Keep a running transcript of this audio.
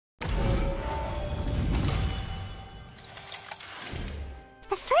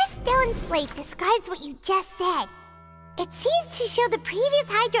stone slate describes what you just said. It seems to show the previous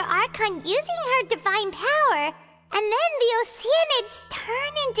Hydro Archon using her divine power, and then the Oceanids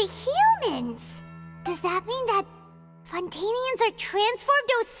turn into humans. Does that mean that Fontanians are transformed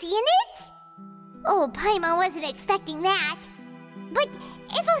Oceanids? Oh, Paimon wasn't expecting that. But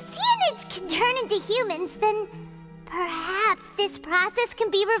if Oceanids can turn into humans, then perhaps this process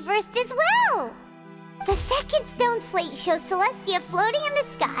can be reversed as well. The second stone slate shows Celestia floating in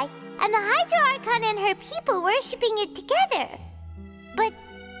the sky, and the Hydro Archon and her people worshipping it together. But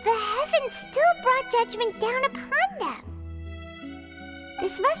the heavens still brought judgment down upon them.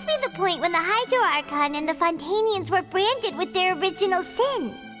 This must be the point when the Hydro Archon and the Fontanians were branded with their original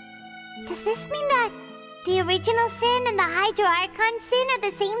sin. Does this mean that the original sin and the Hydro Archon sin are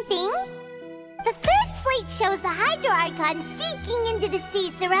the same thing? The third slate shows the Hydro Archon sinking into the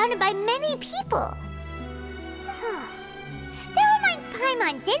sea surrounded by many people. That reminds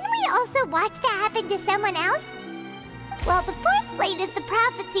Paimon, didn't we also watch that happen to someone else? Well, the fourth slate is the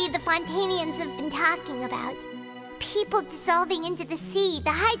prophecy the Fontanians have been talking about. People dissolving into the sea,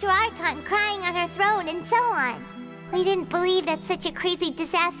 the Hydro Archon crying on her throne, and so on. We didn't believe that such a crazy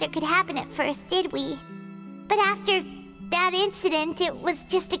disaster could happen at first, did we? But after that incident, it was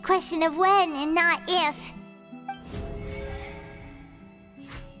just a question of when and not if.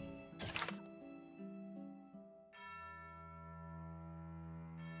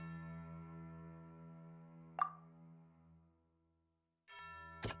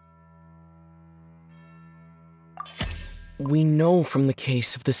 We know from the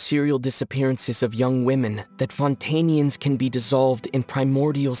case of the serial disappearances of young women that Fontanians can be dissolved in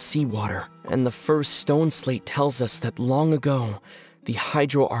primordial seawater, and the first stone slate tells us that long ago, the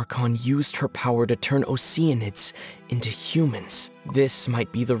Hydro Archon used her power to turn Oceanids into humans. This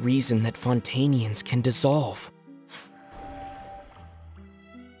might be the reason that Fontanians can dissolve.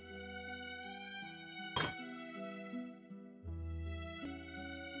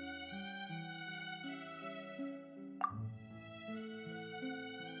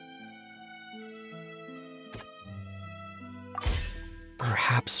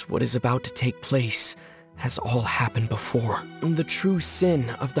 Perhaps what is about to take place has all happened before. The true sin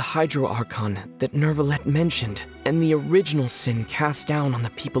of the Hydro Archon that Nervalette mentioned, and the original sin cast down on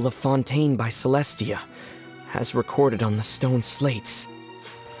the people of Fontaine by Celestia, as recorded on the stone slates.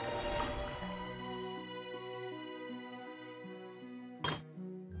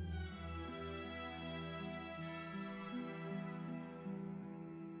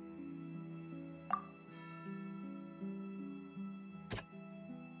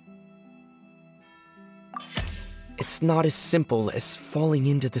 It's not as simple as falling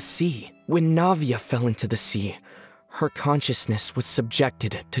into the sea. When Navia fell into the sea, her consciousness was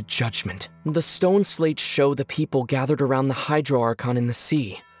subjected to judgment. The stone slates show the people gathered around the Hydro Archon in the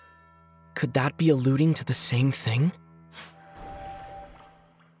sea. Could that be alluding to the same thing?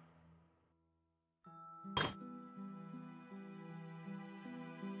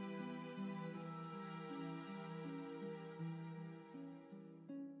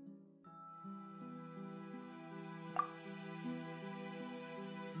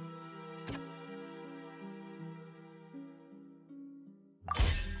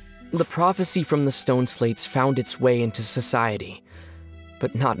 The prophecy from the stone slates found its way into society,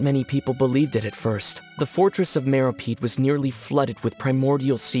 but not many people believed it at first. The fortress of Meropide was nearly flooded with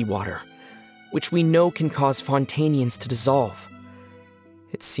primordial seawater, which we know can cause Fontanians to dissolve.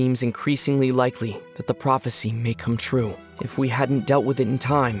 It seems increasingly likely that the prophecy may come true. If we hadn't dealt with it in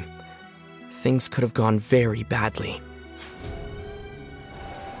time, things could have gone very badly.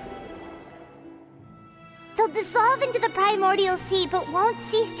 They'll dissolve into the primordial sea but won't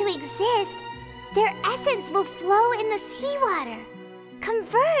cease to exist. Their essence will flow in the seawater,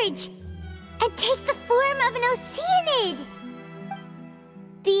 converge, and take the form of an Oceanid.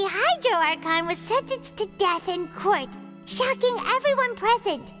 The Hydro Archon was sentenced to death in court, shocking everyone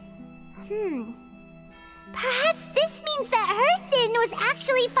present. Perhaps this means that her sin was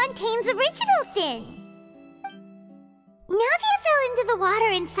actually Fontaine's original sin. Navia fell into the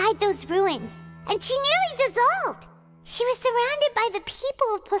water inside those ruins, and she nearly dissolved. She was surrounded by the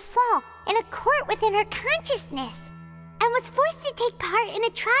people of Poisson in a court within her consciousness, and was forced to take part in a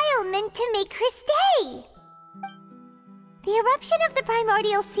trial meant to make her stay. The eruption of the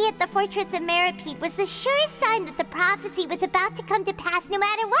primordial sea at the fortress of Meropide was the surest sign that the prophecy was about to come to pass no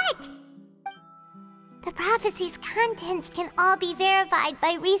matter what. The prophecy's contents can all be verified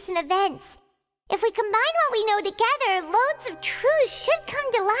by recent events. If we combine what we know together, loads of truths should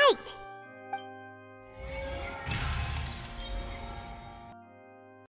come to light.